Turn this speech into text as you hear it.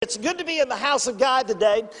It's good to be in the house of God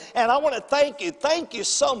today, and I want to thank you. Thank you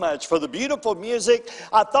so much for the beautiful music.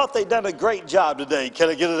 I thought they'd done a great job today. Can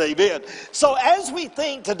I get an amen? So as we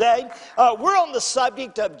think today, we're on the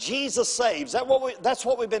subject of Jesus Saves. That's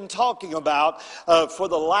what we've been talking about for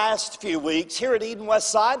the last few weeks here at Eden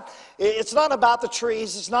Westside. It's not about the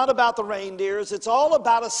trees. It's not about the reindeers. It's all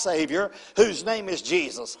about a Savior whose name is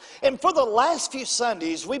Jesus. And for the last few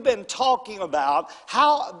Sundays, we've been talking about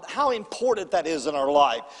how important that is in our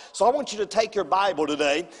life. So I want you to take your Bible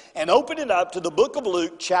today and open it up to the book of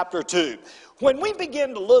Luke, chapter 2. When we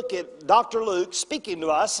begin to look at Dr. Luke speaking to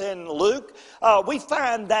us in Luke, we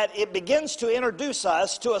find that it begins to introduce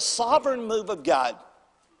us to a sovereign move of God.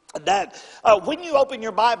 That when you open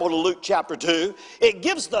your Bible to Luke chapter 2, it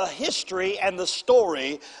gives the history and the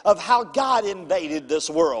story of how God invaded this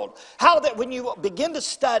world. How that when you begin to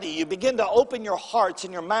study, you begin to open your hearts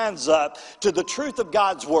and your minds up to the truth of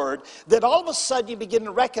God's Word, that all of a sudden you begin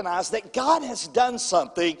to recognize that God has done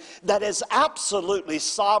something that is absolutely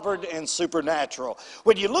sovereign and supernatural.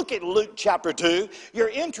 When you look at Luke chapter 2, you're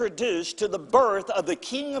introduced to the birth of the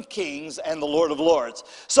King of Kings and the Lord of Lords.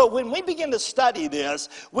 So when we begin to study this,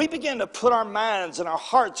 we begin to put our minds and our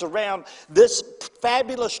hearts around this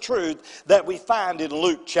fabulous truth that we find in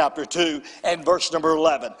Luke chapter 2 and verse number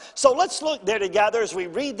 11. So let's look there together as we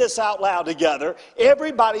read this out loud together.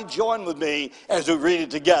 Everybody join with me as we read it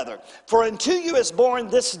together. For unto you is born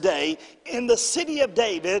this day in the city of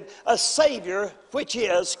David a Savior, which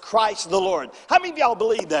is Christ the Lord. How many of y'all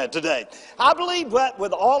believe that today? I believe that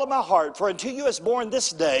with all of my heart. For unto you is born this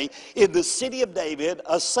day in the city of David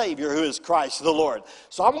a Savior who is Christ the Lord.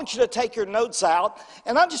 So I want you to take your notes out,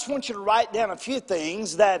 and I just want you to write down a few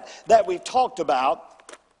things that we've talked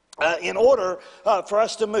about in order for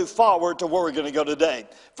us to move forward to where we're going to go today.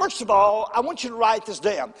 First of all, I want you to write this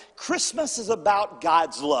down. Christmas is about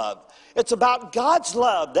God's love. It's about God's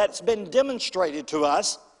love that's been demonstrated to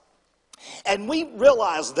us. And we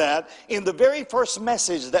realized that in the very first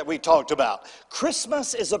message that we talked about.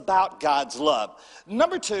 Christmas is about God's love.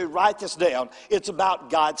 Number two, write this down. It's about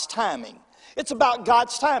God's timing. It's about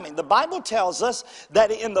God's timing. The Bible tells us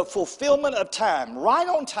that in the fulfillment of time, right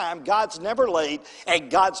on time, God's never late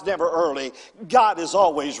and God's never early. God is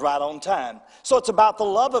always right on time. So it's about the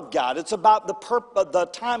love of God. It's about the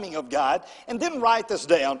timing of God. And then write this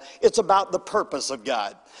down. It's about the purpose of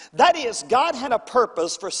God. That is, God had a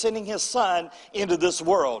purpose for sending His Son into this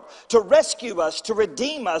world to rescue us, to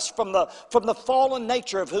redeem us from the fallen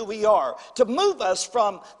nature of who we are, to move us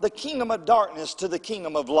from the kingdom of darkness to the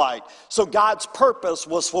kingdom of light. So God's purpose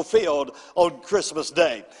was fulfilled on Christmas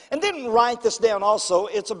Day. And then write this down also,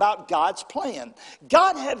 it's about God's plan.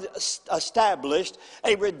 God had established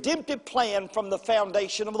a redemptive plan from the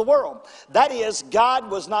foundation of the world. That is, God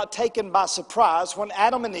was not taken by surprise when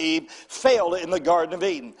Adam and Eve failed in the Garden of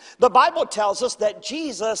Eden. The Bible tells us that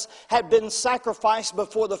Jesus had been sacrificed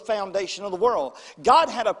before the foundation of the world. God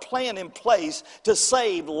had a plan in place to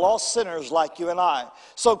save lost sinners like you and I.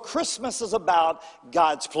 So Christmas is about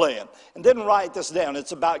God's plan. And then write this down.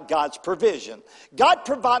 It's about God's provision. God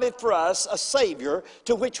provided for us a Savior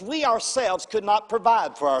to which we ourselves could not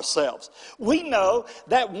provide for ourselves. We know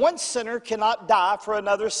that one sinner cannot die for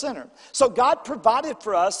another sinner. So God provided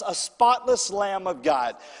for us a spotless Lamb of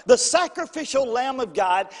God. The sacrificial Lamb of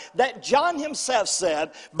God that John himself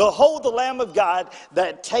said, behold the Lamb of God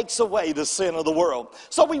that takes away the sin of the world.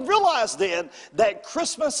 So we realize then that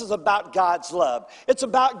Christmas is about God's love. It's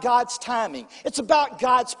about God's timing. It's about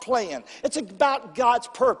God's plan. It's about God's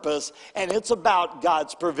purpose, and it's about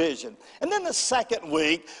God's provision. And then the second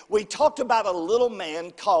week, we talked about a little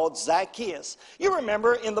man called Zacchaeus. You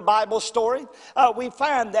remember in the Bible story, we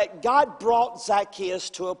find that God brought Zacchaeus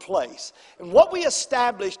to a place. And what we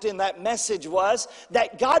established in that message was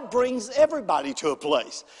that God brings everybody to a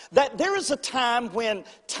place. That there is a time when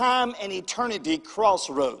time and eternity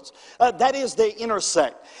crossroads. That is, they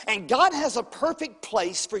intersect. And God has a perfect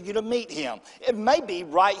place for you to meet Him. It may be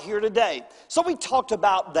right here today. So we talked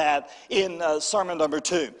about that in sermon number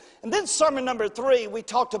 2. And then sermon number 3, we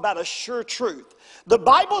talked about a sure truth. The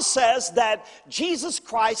Bible says that Jesus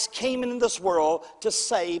Christ came into this world to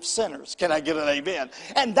save sinners. Can I get an amen?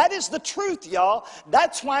 And that is the truth, y'all.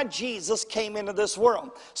 That's why Jesus came into this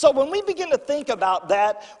world. So when we begin to think about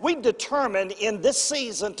that, we determined in this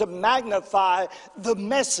season to magnify the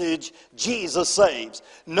message Jesus saves.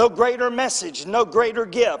 No greater message, no greater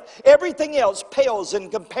gift. Everything else pales in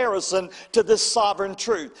comparison listen to this sovereign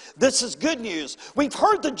truth. This is good news. We've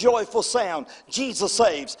heard the joyful sound. Jesus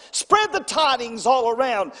saves. Spread the tidings all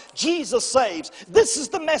around. Jesus saves. This is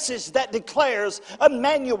the message that declares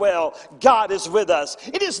Emmanuel, God is with us.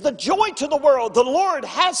 It is the joy to the world. The Lord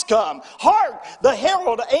has come. Hark, the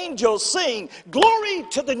herald angels sing, glory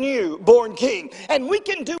to the newborn King. And we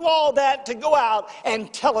can do all that to go out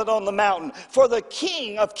and tell it on the mountain. For the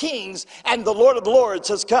King of Kings and the Lord of Lords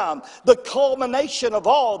has come. The culmination of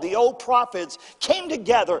all the old prophets came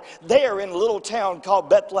together there in a little town called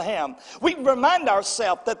Bethlehem. We remind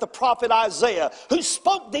ourselves that the prophet Isaiah, who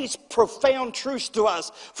spoke these profound truths to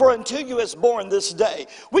us, for unto you is born this day.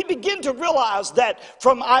 We begin to realize that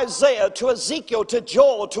from Isaiah to Ezekiel to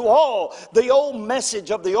Joel to all the old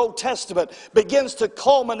message of the Old Testament begins to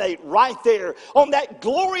culminate right there on that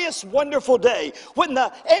glorious, wonderful day when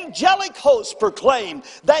the angelic hosts proclaim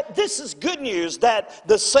that this is good news, that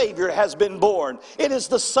the Savior has been born. It is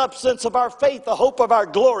the substance of our faith, the hope of our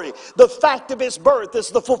glory. The fact of his birth is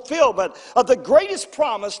the fulfillment of the greatest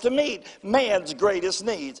promise to meet man's greatest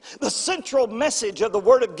needs. The central message of the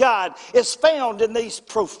Word of God is found in these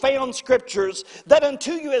profound scriptures that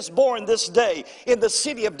unto you is born this day in the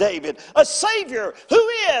city of David a Savior who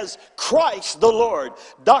is Christ the Lord.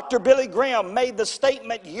 Dr. Billy Graham made the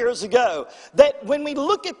statement years ago that when we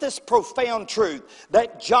look at this profound truth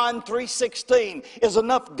that John 3:16 is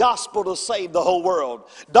enough gospel to save the whole world.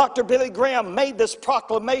 Dr. Billy Graham made this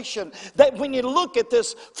proclamation that when you look at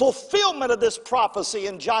this fulfillment of this prophecy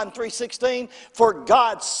in John 3:16, for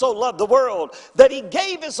God so loved the world that he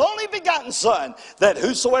gave his only begotten Son, that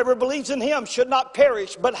whosoever believes in him should not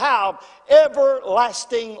perish but have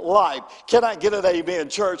everlasting life. Can I get an amen,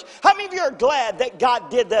 church? How many of you are glad that God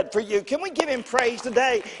did that for you? Can we give him praise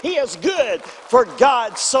today? He is good, for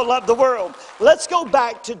God so loved the world. Let's go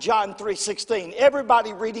back to John 3:16.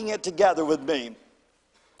 Everybody reading it together with me.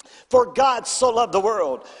 For God so loved the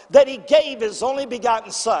world that he gave his only begotten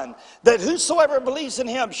Son, that whosoever believes in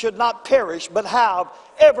him should not perish but have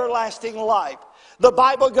everlasting life. The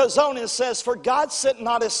Bible goes on and says, for God sent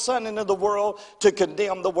not his Son into the world to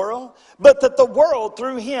condemn the world, but that the world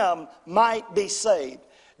through him might be saved.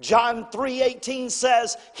 John 3:18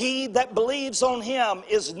 says, he that believes on him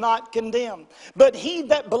is not condemned, but he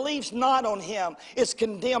that believes not on him is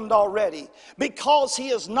condemned already, because he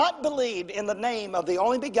has not believed in the name of the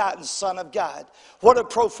only begotten Son of God. What a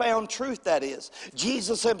profound truth that is.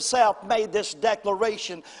 Jesus himself made this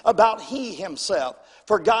declaration about he himself.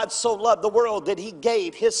 For God so loved the world that he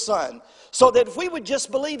gave his Son, so that if we would just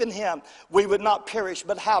believe in him, we would not perish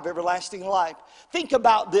but have everlasting life. Think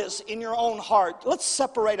about this in your own heart. Let's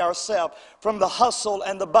separate ourselves from the hustle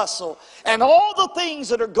and the bustle and all the things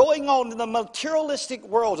that are going on in the materialistic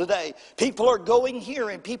world today. People are going here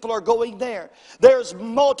and people are going there. There's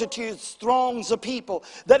multitudes, throngs of people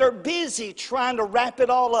that are busy trying to wrap it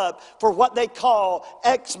all up for what they call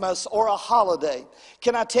Xmas or a holiday.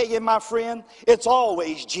 Can I tell you, my friend, it's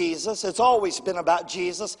always Jesus. It's always been about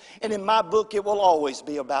Jesus. And in my book, it will always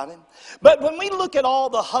be about him. But when we look at all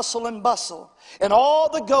the hustle and bustle and all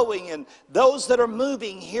the going and those that are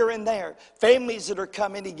moving here and there, families that are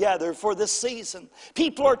coming together for this season,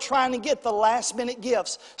 people are trying to get the last minute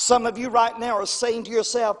gifts. Some of you right now are saying to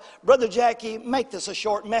yourself, Brother Jackie, make this a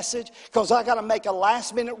short message because I got to make a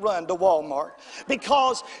last minute run to Walmart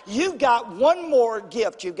because you've got one more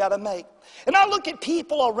gift you've got to make. And I look at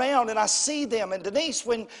people around and I see them. And Denise,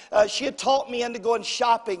 when she had taught me into going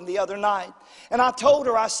shopping the other night, and I told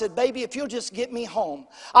her, I said, baby, if you'll just get me home,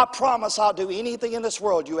 I promise I'll do anything in this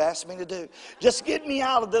world you ask me to do. Just get me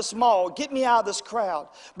out of this mall, get me out of this crowd.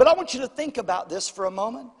 But I want you to think about this for a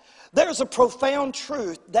moment. There's a profound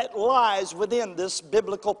truth that lies within this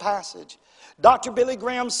biblical passage. Dr. Billy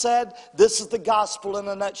Graham said, this is the gospel in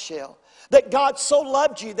a nutshell. That God so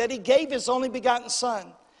loved you that he gave his only begotten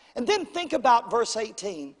Son. And then think about verse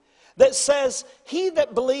 18 that says, he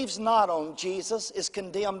that believes not on Jesus is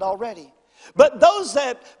condemned already. But those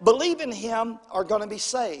that believe in him are going to be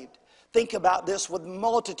saved. Think about this with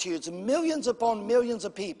multitudes, millions upon millions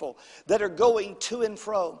of people that are going to and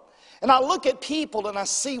fro. And I look at people and I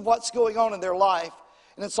see what's going on in their life.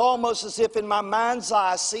 And it's almost as if in my mind's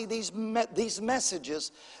eye I see these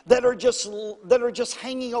messages that are just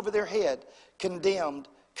hanging over their head. Condemned,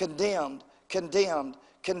 condemned, condemned,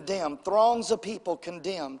 condemned. Throngs of people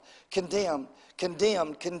condemned, condemned,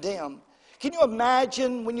 condemned, condemned. Can you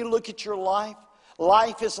imagine when you look at your life?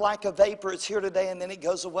 Life is like a vapor. It's here today and then it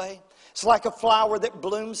goes away. It's like a flower that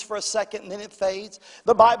blooms for a second and then it fades.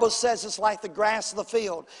 The Bible says it's like the grass of the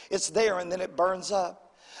field. It's there and then it burns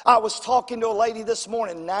up. I was talking to a lady this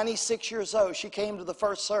morning, 96 years old. She came to the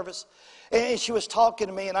first service and she was talking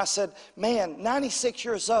to me and I said, man, 96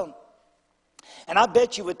 years old. And I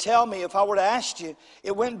bet you would tell me if I were to ask you,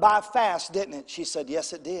 it went by fast, didn't it? She said,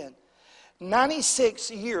 yes, it did.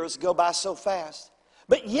 96 years go by so fast.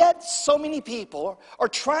 But yet so many people are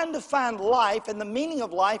trying to find life and the meaning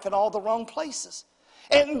of life in all the wrong places.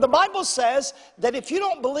 And the Bible says that if you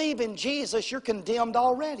don't believe in Jesus, you're condemned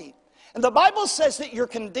already. And the Bible says that you're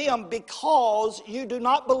condemned because you do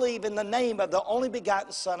not believe in the name of the only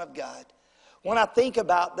begotten Son of God. When I think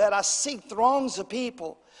about that, I see throngs of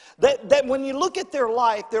people that when you look at their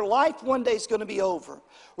life one day is going to be over.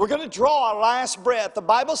 We're going to draw our last breath. The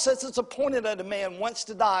Bible says it's appointed unto man once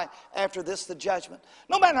to die, after this the judgment.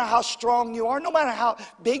 No matter how strong you are, no matter how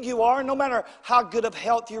big you are, no matter how good of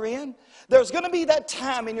health you're in, there's going to be that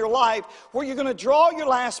time in your life where you're going to draw your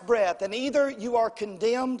last breath, and either you are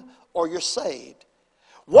condemned or you're saved.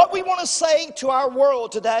 What we want to say to our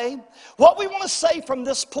world today, what we want to say from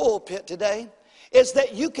this pulpit today, is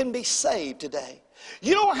that you can be saved today.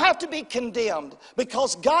 You don't have to be condemned,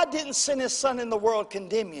 because God didn't send His Son in the world to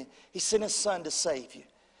condemn you. He sent His Son to save you.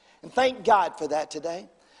 And thank God for that today.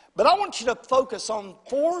 But I want you to focus on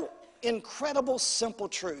 4 incredible, simple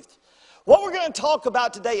truths. What we're going to talk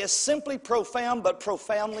about today is simply profound, but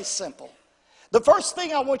profoundly simple. The first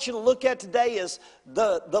thing I want you to look at today is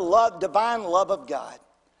the divine love of God.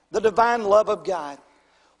 The divine love of God.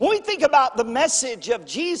 When we think about the message of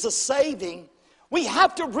Jesus saving, we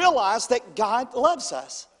have to realize that God loves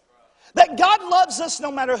us. That God loves us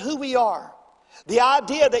no matter who we are. The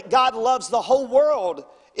idea that God loves the whole world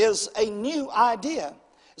is a new idea.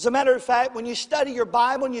 As a matter of fact, when you study your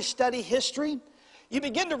Bible and you study history, you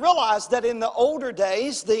begin to realize that in the older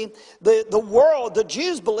days, the world, the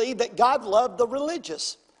Jews believed that God loved the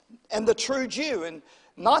religious and the true Jew, and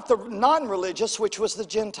not the non-religious, which was the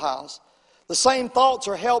Gentiles. The same thoughts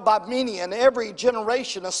are held by many in every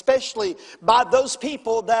generation, especially by those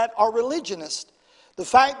people that are religionists. The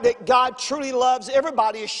fact that God truly loves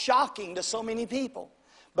everybody is shocking to so many people.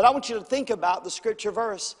 But I want you to think about the scripture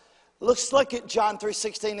verse. Let's look at John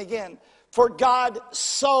 3:16 again. For God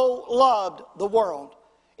so loved the world.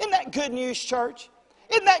 Isn't that good news, church?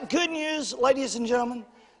 Isn't that good news, ladies and gentlemen?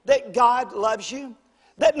 That God loves you.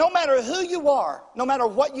 That no matter who you are, no matter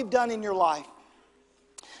what you've done in your life,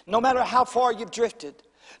 no matter how far you've drifted,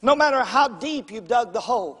 no matter how deep you've dug the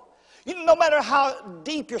hole, no matter how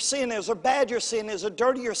deep your sin is, or bad your sin is, or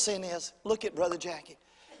dirty your sin is, look at Brother Jackie.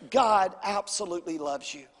 God absolutely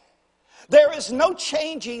loves you. There is no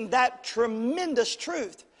changing that tremendous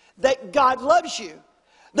truth that God loves you.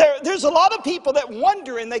 There's a lot of people that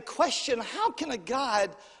wonder and they question, how can a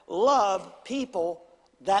God love people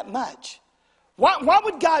that much? Why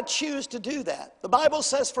would God choose to do that? The Bible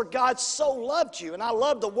says, for God so loved you. And I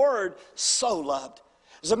love the word so loved.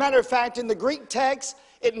 As a matter of fact, in the Greek text,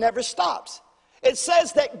 it never stops. It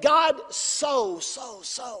says that God so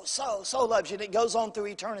loves you. And it goes on through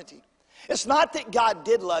eternity. It's not that God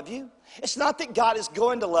did love you. It's not that God is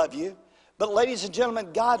going to love you. But ladies and gentlemen,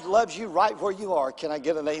 God loves you right where you are. Can I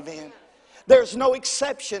get an amen? There's no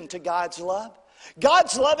exception to God's love.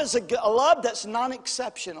 God's love is a love that's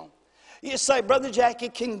non-exceptional. You say, Brother Jackie,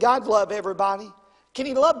 can God love everybody? Can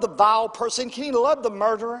He love the vile person? Can He love the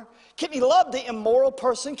murderer? Can He love the immoral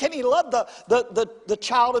person? Can He love the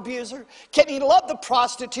child abuser? Can He love the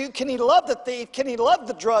prostitute? Can He love the thief? Can He love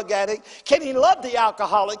the drug addict? Can He love the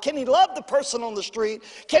alcoholic? Can He love the person on the street?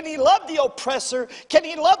 Can He love the oppressor? Can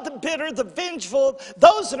He love the bitter, the vengeful,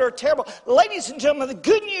 those that are terrible? Ladies and gentlemen, the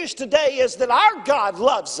good news today is that our God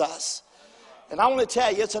loves us. And I want to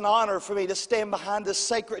tell you, it's an honor for me to stand behind this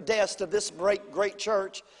sacred desk of this great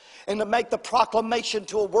church and to make the proclamation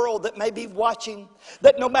to a world that may be watching,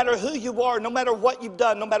 that no matter who you are, no matter what you've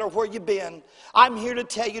done, no matter where you've been, I'm here to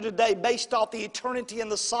tell you today, based off the eternity and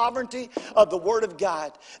the sovereignty of the Word of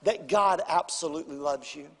God, that God absolutely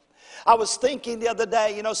loves you. I was thinking the other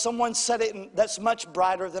day, someone said it that's much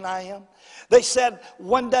brighter than I am. They said,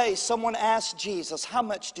 one day someone asked Jesus, how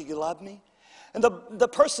much do you love me? And the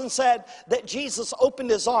person said that Jesus opened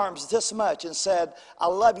His arms this much and said, I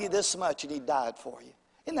love you this much, and He died for you.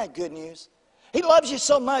 Isn't that good news? He loves you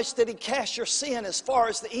so much that He cast your sin as far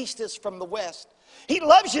as the east is from the west. He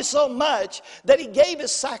loves you so much that He gave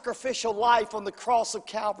His sacrificial life on the cross of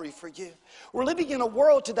Calvary for you. We're living in a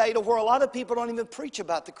world today where a lot of people don't even preach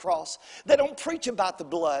about the cross. They don't preach about the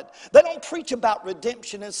blood. They don't preach about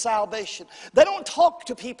redemption and salvation. They don't talk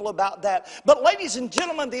to people about that. But ladies and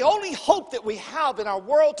gentlemen, the only hope that we have in our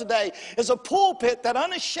world today is a pulpit that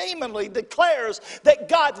unashamedly declares that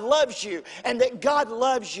God loves you and that God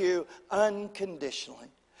loves you unconditionally.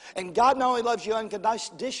 And God not only loves you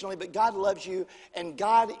unconditionally, but God loves you, and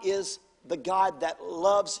God is the God that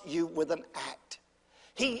loves you with an act.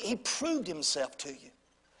 He proved Himself to you.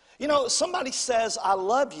 You know, somebody says, I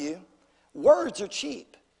love you. Words are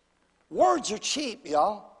cheap. Words are cheap,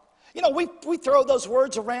 y'all. You know, we throw those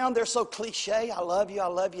words around. They're so cliche. I love you, I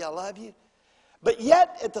love you, I love you. But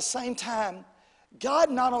yet, at the same time,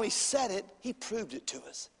 God not only said it, He proved it to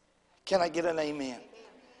us. Can I get an amen?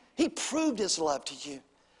 He proved His love to you.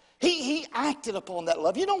 He acted upon that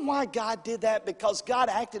love. You know why God did that? Because God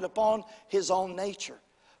acted upon His own nature.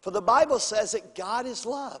 For the Bible says that God is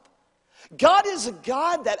love. God is a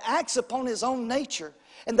God that acts upon His own nature.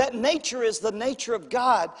 And that nature is the nature of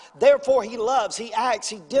God. Therefore, He loves, He acts,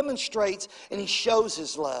 He demonstrates, and He shows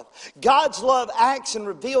His love. God's love acts and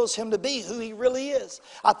reveals Him to be who He really is.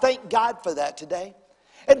 I thank God for that today.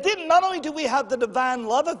 And then not only do we have the divine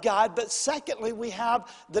love of God, but secondly, we have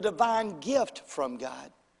the divine gift from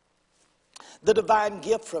God. The divine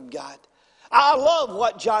gift from God. I love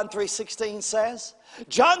what John 3:16 says.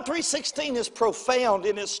 John 3:16 is profound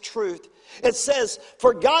in its truth. It says,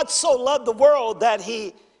 for God so loved the world that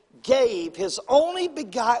He gave His only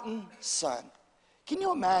begotten Son. Can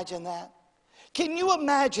you imagine that? Can you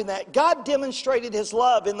imagine that? God demonstrated His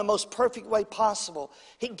love in the most perfect way possible.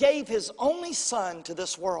 He gave His only Son to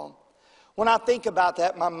this world. When I think about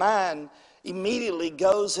that, my mind immediately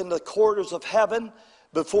goes into the corridors of heaven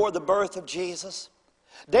before the birth of Jesus.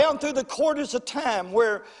 Down through the corridors of time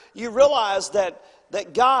where you realize that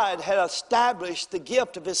God had established the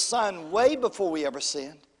gift of His Son way before we ever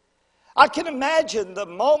sinned. I can imagine the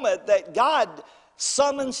moment that God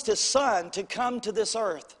summons His Son to come to this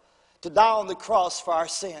earth, to die on the cross for our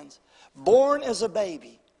sins. Born as a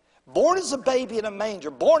baby in a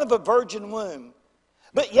manger, born of a virgin womb.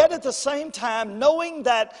 But yet at the same time, knowing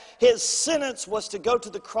that His sentence was to go to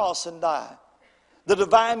the cross and die. The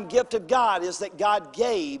divine gift of God is that God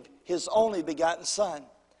gave His only begotten Son.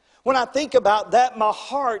 When I think about that, my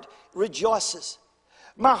heart rejoices.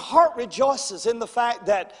 My heart rejoices in the fact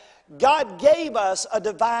that God gave us a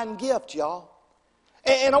divine gift, y'all.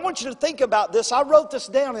 And I want you to think about this. I wrote this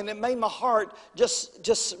down and it made my heart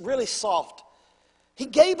just really soft. He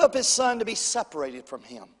gave up His Son to be separated from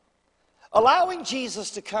Him, allowing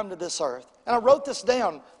Jesus to come to this earth. And I wrote this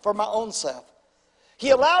down for my own self.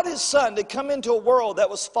 He allowed His Son to come into a world that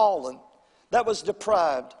was fallen, that was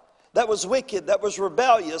deprived, that was wicked, that was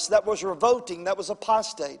rebellious, that was revolting, that was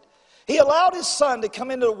apostate. He allowed His Son to come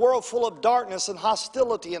into a world full of darkness and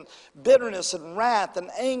hostility and bitterness and wrath and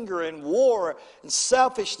anger and war and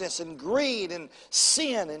selfishness and greed and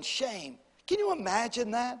sin and shame. Can you imagine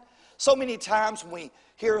that? So many times when we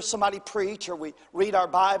hear somebody preach or we read our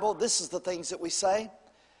Bible, this is the things that we say.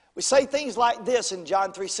 We say things like this in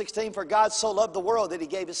John 3:16, for God so loved the world that He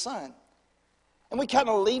gave His Son. And we kind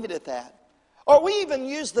of leave it at that. Or we even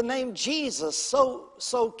use the name Jesus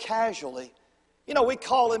so casually. You know, we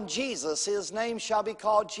call Him Jesus. His name shall be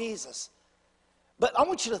called Jesus. But I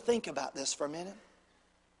want you to think about this for a minute.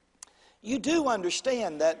 You do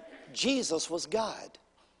understand that Jesus was God.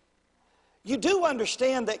 You do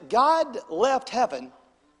understand that God left heaven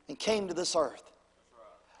and came to this earth.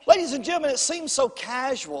 Ladies and gentlemen, it seems so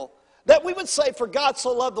casual that we would say, for God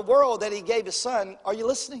so loved the world that He gave His Son. Are you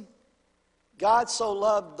listening? God so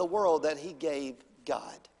loved the world that He gave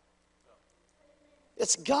God.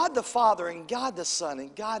 It's God the Father and God the Son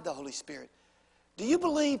and God the Holy Spirit. Do you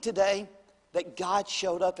believe today that God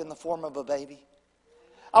showed up in the form of a baby?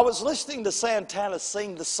 I was listening to Santana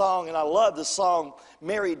sing the song, and I love the song,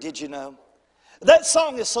 Mary, Did You Know? That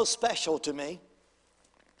song is so special to me.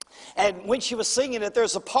 And when she was singing it,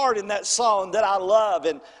 there's a part in that song that I love.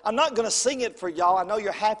 And I'm not going to sing it for y'all. I know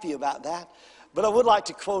you're happy about that. But I would like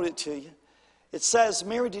to quote it to you. It says,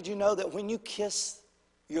 Mary, did you know that when you kiss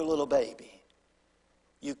your little baby,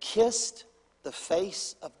 you kissed the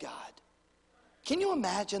face of God? Can you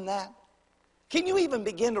imagine that? Can you even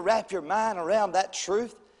begin to wrap your mind around that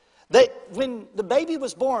truth? That when the baby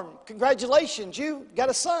was born, congratulations, you got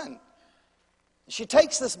a son. She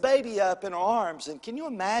takes this baby up in her arms, and can you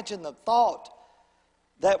imagine the thought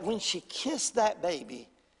that when she kissed that baby,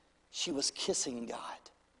 she was kissing God?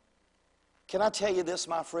 Can I tell you this,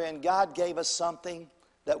 my friend? God gave us something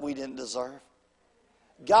that we didn't deserve.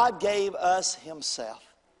 God gave us Himself.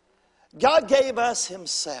 God gave us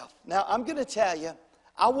Himself. Now, I'm going to tell you,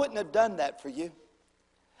 I wouldn't have done that for you.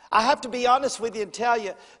 I have to be honest with you and tell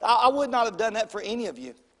you, I would not have done that for any of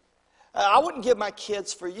you. I wouldn't give my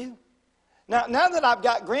kids for you. Now that I've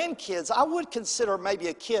got grandkids, I would consider maybe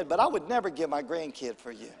a kid, but I would never give my grandkid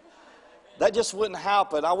for you. That just wouldn't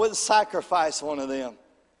happen. I wouldn't sacrifice one of them.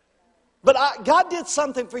 But God did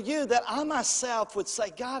something for you that I myself would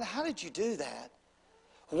say, God, how did you do that?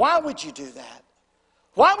 Why would you do that?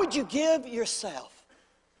 Why would you give yourself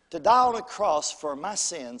to die on a cross for my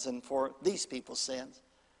sins and for these people's sins?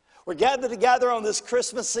 We're gathered together on this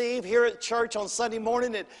Christmas Eve here at church on Sunday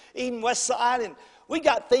morning at Eden Westside, and we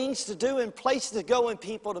got things to do and places to go and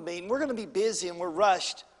people to meet. And we're going to be busy and we're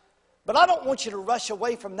rushed. But I don't want you to rush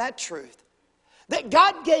away from that truth, that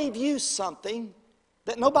God gave you something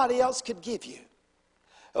that nobody else could give you.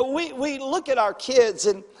 We look at our kids,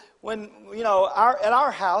 and when, at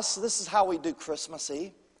our house, this is how we do Christmas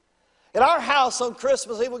Eve. At our house on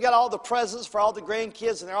Christmas Eve, we got all the presents for all the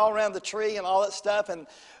grandkids, and they're all around the tree and all that stuff. And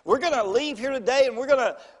we're going to leave here today, and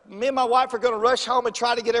me and my wife are going to rush home and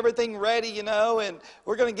try to get everything ready, and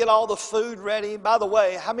we're going to get all the food ready. By the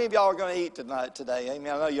way, how many of y'all are going to eat today? I mean,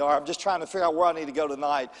 I know you are. I'm just trying to figure out where I need to go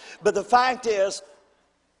tonight. But the fact is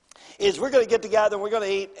we're going to get together, and we're going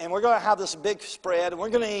to eat, and we're going to have this big spread, and we're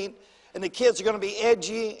going to eat. And the kids are going to be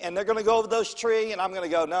edgy, and they're going to go over those trees, and I'm going to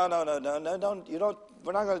go, no,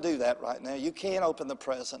 we're not going to do that right now. You can't open the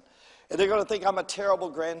present. And they're going to think I'm a terrible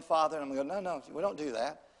grandfather, and I'm going to go, no, we don't do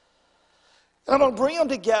that. And I'm going to bring them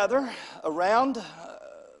together around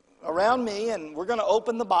me, and we're going to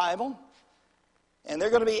open the Bible, and they're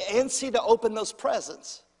going to be antsy to open those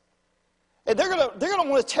presents. And they're going to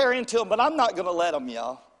want to tear into them, but I'm not going to let them,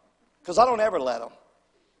 y'all, because I don't ever let them.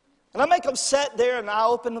 And I make them sit there, and I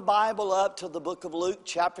open the Bible up to the book of Luke,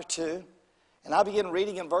 chapter 2, and I begin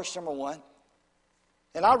reading in verse number 1.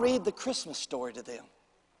 And I read the Christmas story to them.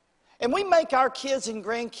 And we make our kids and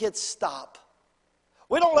grandkids stop.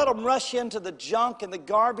 We don't let them rush into the junk and the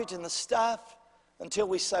garbage and the stuff until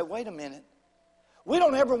we say, wait a minute. We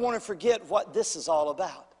don't ever want to forget what this is all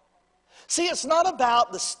about. See, it's not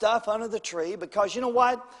about the stuff under the tree, because you know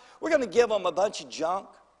what? We're going to give them a bunch of junk.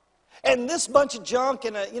 And this bunch of junk,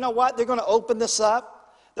 and you know what? They're going to open this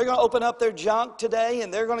up. They're going to open up their junk today,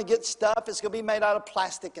 and they're going to get stuff. It's going to be made out of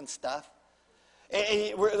plastic and stuff.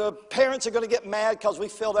 And the parents are going to get mad because we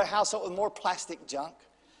fill their house up with more plastic junk.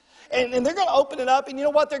 And they're going to open it up, and you know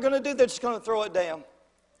what they're going to do? They're just going to throw it down.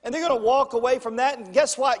 And they're going to walk away from that. And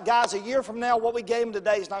guess what, guys? A year from now, what we gave them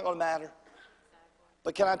today is not going to matter.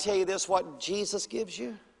 But can I tell you this? What Jesus gives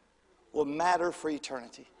you will matter for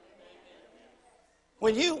eternity.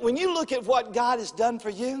 When you look at what God has done for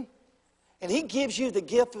you, and He gives you the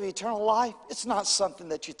gift of eternal life, it's not something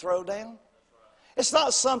that you throw down. It's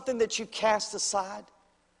not something that you cast aside.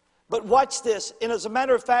 But watch this. And as a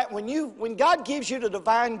matter of fact, when God gives you the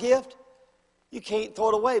divine gift, you can't throw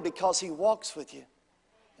it away, because He walks with you,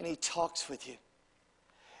 and He talks with you,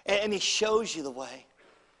 and He shows you the way.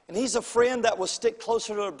 And He's a friend that will stick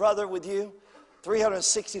closer to a brother with you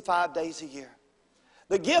 365 days a year.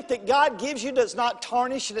 The gift that God gives you does not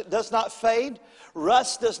tarnish, and it does not fade.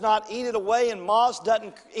 Rust does not eat it away, and moths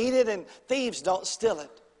doesn't eat it, and thieves don't steal it.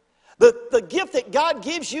 The gift that God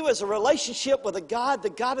gives you is a relationship with the God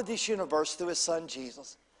of this universe, through His Son,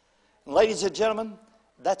 Jesus. And ladies and gentlemen,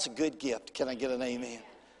 that's a good gift. Can I get an amen?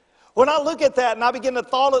 When I look at that and I begin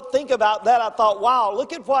to think about that, I thought, wow,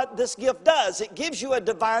 look at what this gift does. It gives you a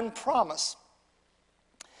divine promise.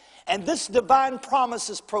 And this divine promise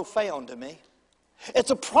is profound to me.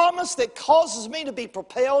 It's a promise that causes me to be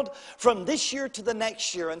propelled from this year to the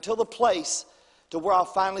next year until the place to where I'll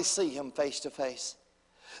finally see Him face to face.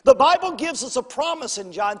 The Bible gives us a promise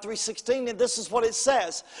in John 3:16, and this is what it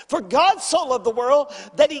says. For God so loved the world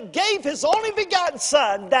that He gave His only begotten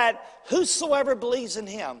Son, that whosoever believes in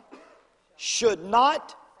Him should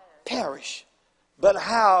not perish, but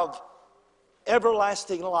have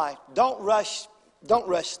everlasting life. Don't rush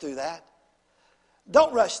through that.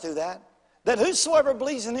 Don't rush through that. That whosoever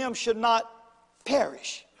believes in Him should not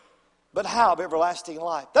perish, but have everlasting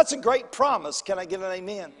life. That's a great promise. Can I get an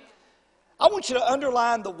amen? I want you to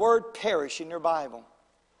underline the word perish in your Bible.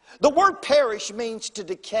 The word perish means to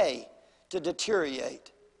decay, to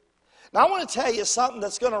deteriorate. Now, I want to tell you something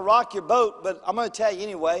that's going to rock your boat, but I'm going to tell you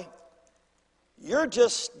anyway. You're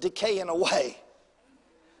just decaying away.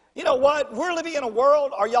 You know what? We're living in a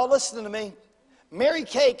world, are y'all listening to me? Mary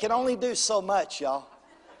Kay can only do so much, y'all.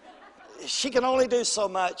 She can only do so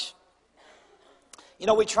much. You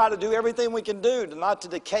know, we try to do everything we can do not to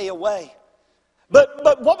decay away. But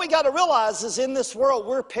what we got to realize is, in this world,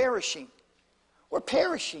 we're perishing. We're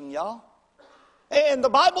perishing, y'all. And the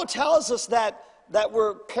Bible tells us that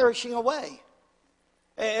we're perishing away.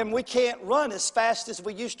 And we can't run as fast as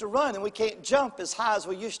we used to run. And we can't jump as high as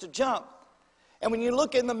we used to jump. And when you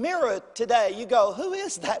look in the mirror today, you go, who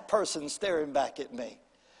is that person staring back at me?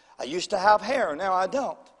 I used to have hair, now I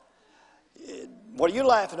don't. What are you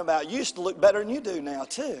laughing about? You used to look better than you do now,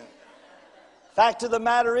 too. Fact of the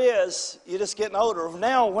matter is, you're just getting older.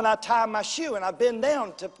 Now, when I tie my shoe and I bend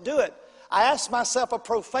down to do it, I ask myself a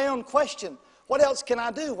profound question. What else can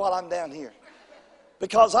I do while I'm down here?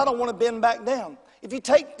 Because I don't want to bend back down. if you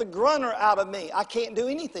take the grunter out of me, I can't do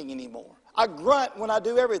anything anymore. I grunt when I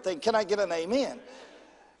do everything. Can I get an amen?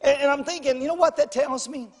 And I'm thinking, you know what that tells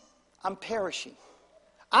me? I'm perishing.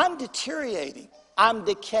 I'm deteriorating. I'm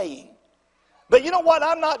decaying. But you know what?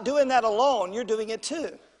 I'm not doing that alone. You're doing it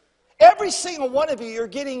too. Every single one of you, you're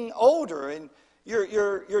getting older and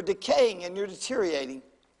you're decaying and you're deteriorating.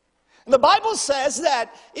 And the Bible says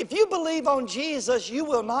that if you believe on Jesus, you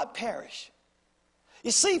will not perish.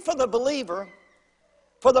 You see, for the believer,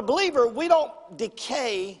 we don't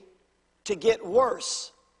decay to get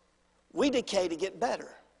worse. We decay to get better.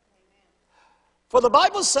 For the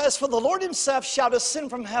Bible says, for the Lord himself shall descend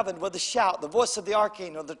from heaven with a shout, the voice of the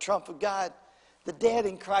archangel, the trump of God. The dead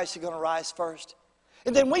in Christ are going to rise first.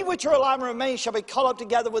 And then we which are alive and remain shall be caught up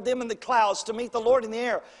together with them in the clouds to meet the Lord in the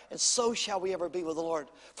air. And so shall we ever be with the Lord.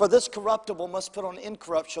 For this corruptible must put on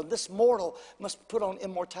incorruption. This mortal must put on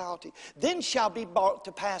immortality. Then shall be brought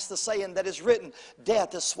to pass the saying that is written,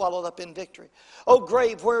 death is swallowed up in victory. O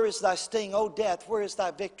grave, where is thy sting? O death, where is thy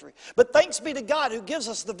victory? But thanks be to God who gives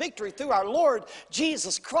us the victory through our Lord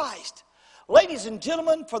Jesus Christ. Ladies and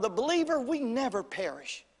gentlemen, for the believer, we never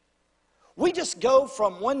perish. We just go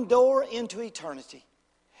from one door into eternity.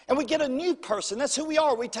 And we get a new person. That's who we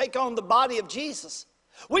are. We take on the body of Jesus.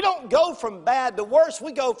 We don't go from bad to worse.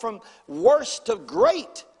 We go from worse to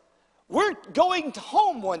great. We're going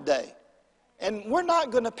home one day. And we're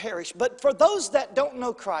not going to perish. But for those that don't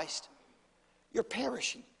know Christ, you're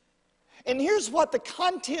perishing. And here's what the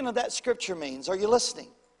content of that scripture means. Are you listening?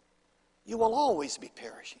 You will always be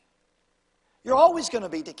perishing. You're always going to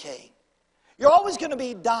be decaying. You're always going to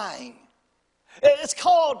be dying. It's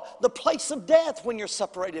called the place of death when you're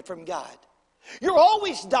separated from God. You're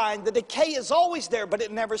always dying. The decay is always there, but it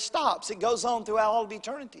never stops. It goes on throughout all of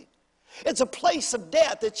eternity. It's a place of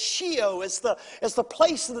death. It's Sheol. It's the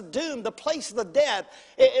place of the doom, the place of the death.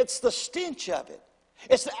 It's the stench of it.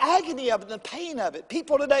 It's the agony of it and the pain of it.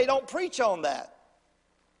 People today don't preach on that.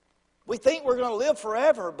 We think we're going to live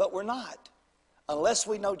forever, but we're not, unless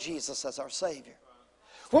we know Jesus as our Savior.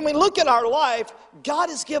 When we look at our life, God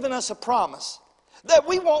has given us a promise that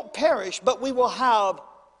we won't perish, but we will have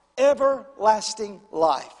everlasting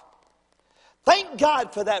life. Thank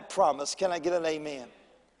God for that promise. Can I get an amen?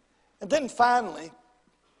 And then finally,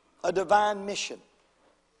 a divine mission.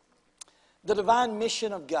 The divine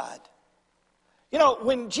mission of God. You know,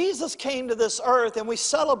 when Jesus came to this earth and we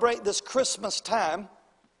celebrate this Christmas time,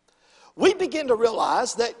 we begin to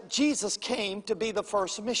realize that Jesus came to be the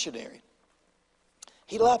first missionary.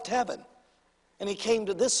 He left heaven and he came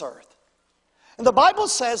to this earth. And the Bible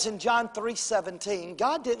says in John 3:17,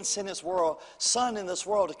 God didn't send his son in this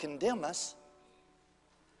world to condemn us.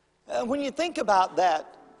 When you think about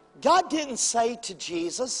that, God didn't say to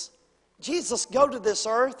Jesus, go to this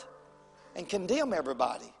earth and condemn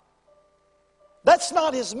everybody. That's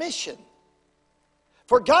not his mission.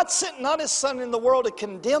 For God sent not his son in the world to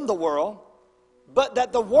condemn the world, but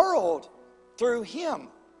that the world through him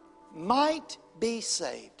might be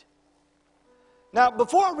saved. Now,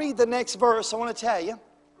 before I read the next verse, I want to tell you,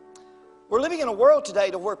 we're living in a world today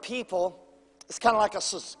to where people, it's kind of like a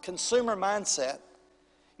consumer mindset.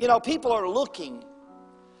 You know, people are looking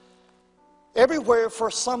everywhere for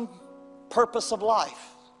some purpose of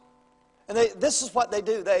life. And this is what they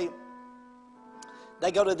do. They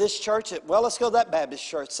go to this church. Well, let's go to that Baptist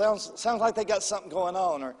church. Sounds like they got something going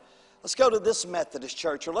on. Or let's go to this Methodist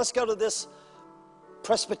church. Or let's go to this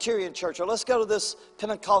Presbyterian church, or let's go to this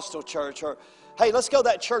Pentecostal church, or hey, let's go to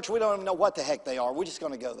that church. We don't even know what the heck they are. We're just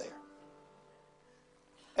going to go there.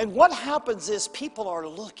 And what happens is people are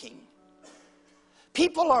looking.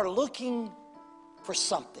 People are looking for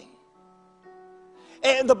something.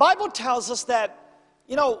 And the Bible tells us that,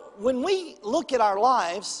 you know, when we look at our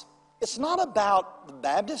lives, it's not about the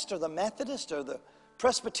Baptist or the Methodist or the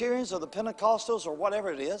Presbyterians or the Pentecostals or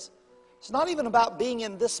whatever it is. It's not even about being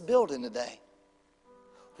in this building today.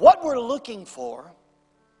 What we're looking for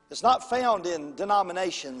is not found in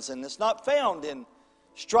denominations, and it's not found in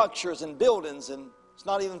structures and buildings, and it's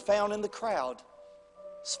not even found in the crowd.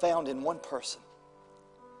 It's found in one person.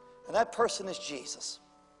 And that person is Jesus.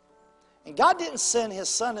 And God didn't send his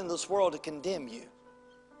son in this world to condemn you.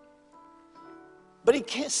 But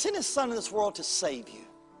he sent his son in this world to save you.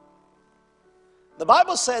 The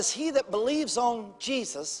Bible says he that believes on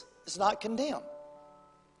Jesus is not condemned.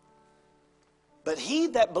 But he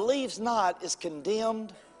that believes not is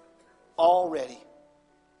condemned already.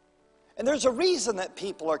 And there's a reason that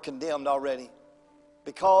people are condemned already.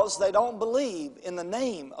 Because they don't believe in the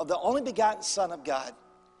name of the only begotten Son of God.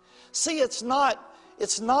 See, it's not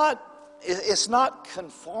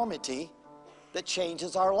conformity that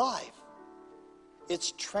changes our life.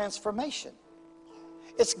 It's transformation.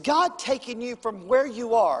 It's God taking you from where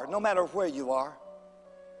you are, no matter where you are,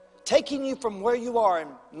 taking you from where you are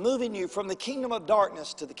and moving you from the kingdom of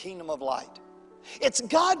darkness to the kingdom of light. It's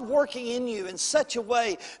God working in you in such a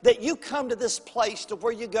way that you come to this place to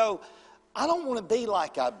where you go, I don't want to be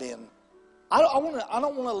like I've been. I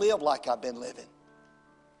don't want to live like I've been living.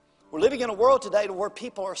 We're living in a world today where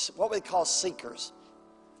people are what we call seekers.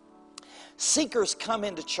 Seekers come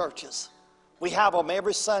into churches. We have them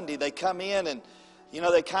every Sunday. They come in and,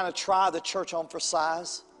 they kind of try the church on for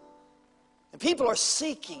size. And people are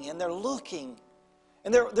seeking and they're looking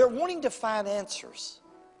and they're wanting to find answers.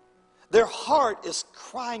 Their heart is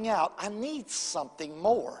crying out, I need something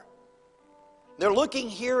more. They're looking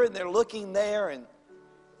here and they're looking there and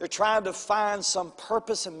they're trying to find some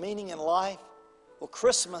purpose and meaning in life. Well,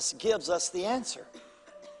 Christmas gives us the answer.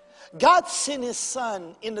 God sent His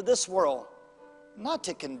Son into this world not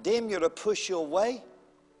to condemn you or to push you away.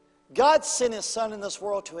 God sent His Son in this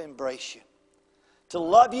world to embrace you, to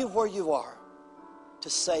love you where you are, to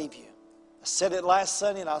save you. I said it last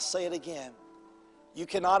Sunday and I'll say it again. You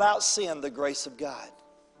cannot out-sin the grace of God.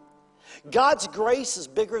 God's grace is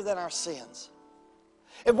bigger than our sins.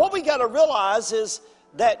 And what we got to realize is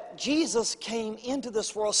that Jesus came into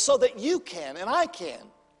this world so that you can and I can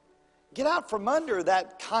get out from under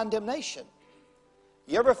that condemnation.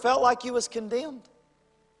 You ever felt like you was condemned?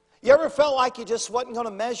 You ever felt like you just wasn't going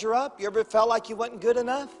to measure up? You ever felt like you wasn't good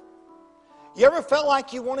enough? You ever felt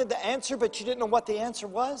like you wanted the answer but you didn't know what the answer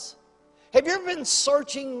was? Have you ever been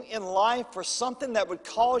searching in life for something that would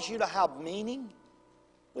cause you to have meaning?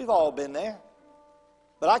 We've all been there.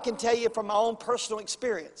 But I can tell you from my own personal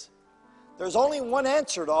experience, there's only one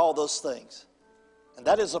answer to all those things, and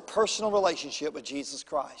that is a personal relationship with Jesus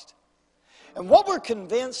Christ. And what we're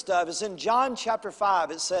convinced of is in John chapter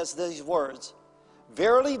 5, it says these words,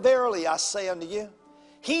 Verily, verily, I say unto you,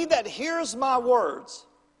 he that hears my words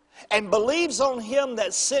and believes on Him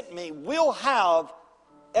that sent me will have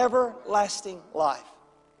everlasting life,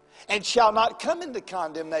 and shall not come into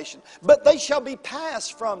condemnation, but they shall be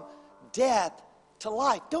passed from death to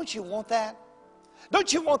life. Don't you want that?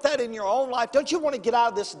 Don't you want that in your own life? Don't you want to get out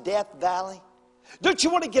of this death valley? Don't you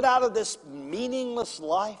want to get out of this meaningless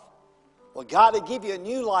life? Well, God will give you a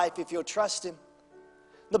new life if you'll trust Him.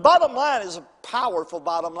 The bottom line is a powerful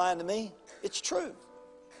bottom line to me. It's true.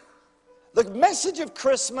 The message of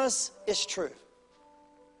Christmas is true.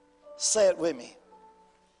 Say it with me.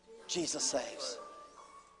 Jesus saves.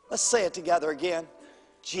 Let's say it together again.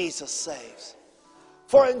 Jesus saves.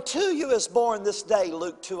 For unto you is born this day,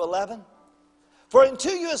 Luke 2:11. For unto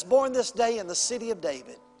you is born this day in the city of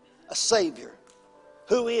David a Savior,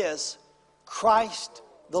 who is Christ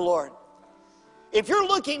the Lord. If you're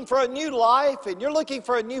looking for a new life and you're looking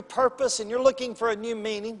for a new purpose and you're looking for a new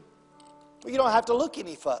meaning, well, you don't have to look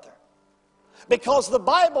any further. Because the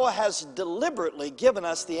Bible has deliberately given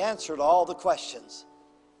us the answer to all the questions.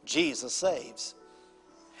 Jesus saves.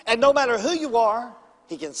 And no matter who you are,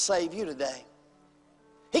 He can save you today.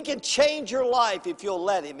 He can change your life if you'll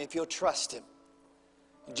let Him, if you'll trust Him.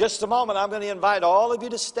 In just a moment, I'm going to invite all of you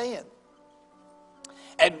to stand.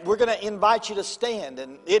 And we're going to invite you to stand.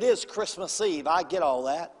 And it is Christmas Eve. I get all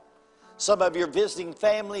that. Some of you are visiting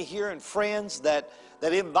family here and friends that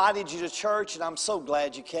invited you to church, and I'm so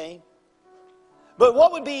glad you came. But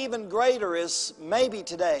what would be even greater is maybe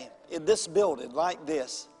today, in this building like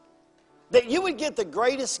this, that you would get the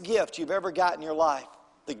greatest gift you've ever got in your life,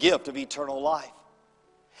 the gift of eternal life.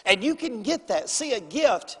 And you can get that. See, a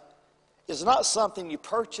gift is not something you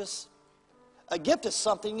purchase. A gift is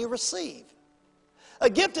something you receive. A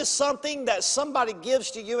gift is something that somebody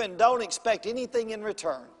gives to you and don't expect anything in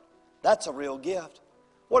return. That's a real gift.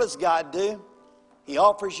 What does God do? He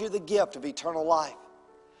offers you the gift of eternal life.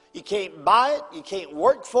 You can't buy it. You can't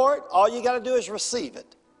work for it. All you got to do is receive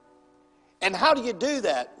it. And how do you do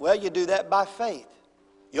that? Well, you do that by faith.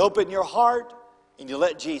 You open your heart and you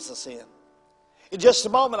let Jesus in. In just a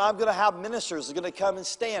moment, I'm going to have ministers that are going to come and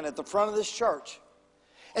stand at the front of this church.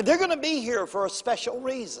 And they're going to be here for a special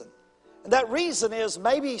reason. And that reason is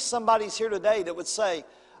maybe somebody's here today that would say,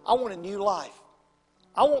 I want a new life.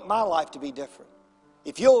 I want my life to be different.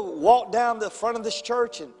 If you'll walk down the front of this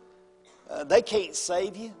church and they can't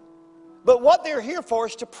save you. But what they're here for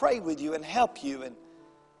is to pray with you and help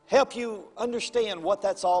you understand what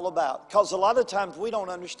that's all about. Because a lot of times we don't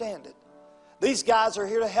understand it. These guys are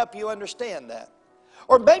here to help you understand that.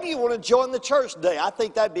 Or maybe you want to join the church today. I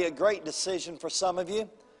think that'd be a great decision for some of you.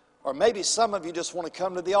 Or maybe some of you just want to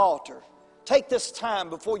come to the altar. Take this time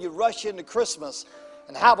before you rush into Christmas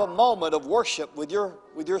and have a moment of worship with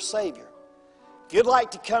your Savior. If you'd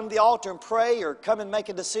like to come to the altar and pray or come and make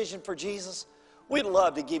a decision for Jesus, we'd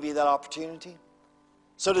love to give you that opportunity.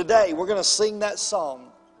 So today, we're going to sing that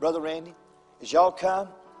song, Brother Randy. As y'all come,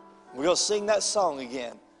 we're going to sing that song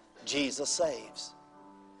again, Jesus Saves.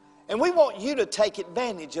 And we want you to take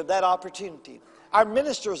advantage of that opportunity. Our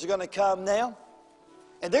ministers are going to come now,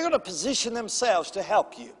 and they're going to position themselves to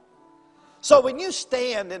help you. So when you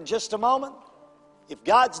stand in just a moment, if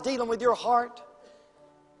God's dealing with your heart,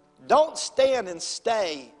 don't stand and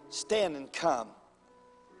stay, stand and come.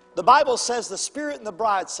 The Bible says the Spirit and the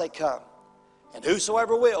bride say come. And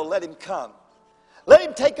whosoever will, let him come. Let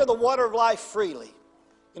him take of the water of life freely.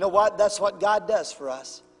 You know what? That's what God does for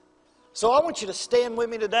us. So I want you to stand with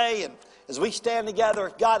me today, and as we stand together,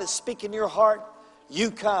 if God is speaking to your heart,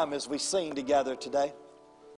 you come as we sing together today.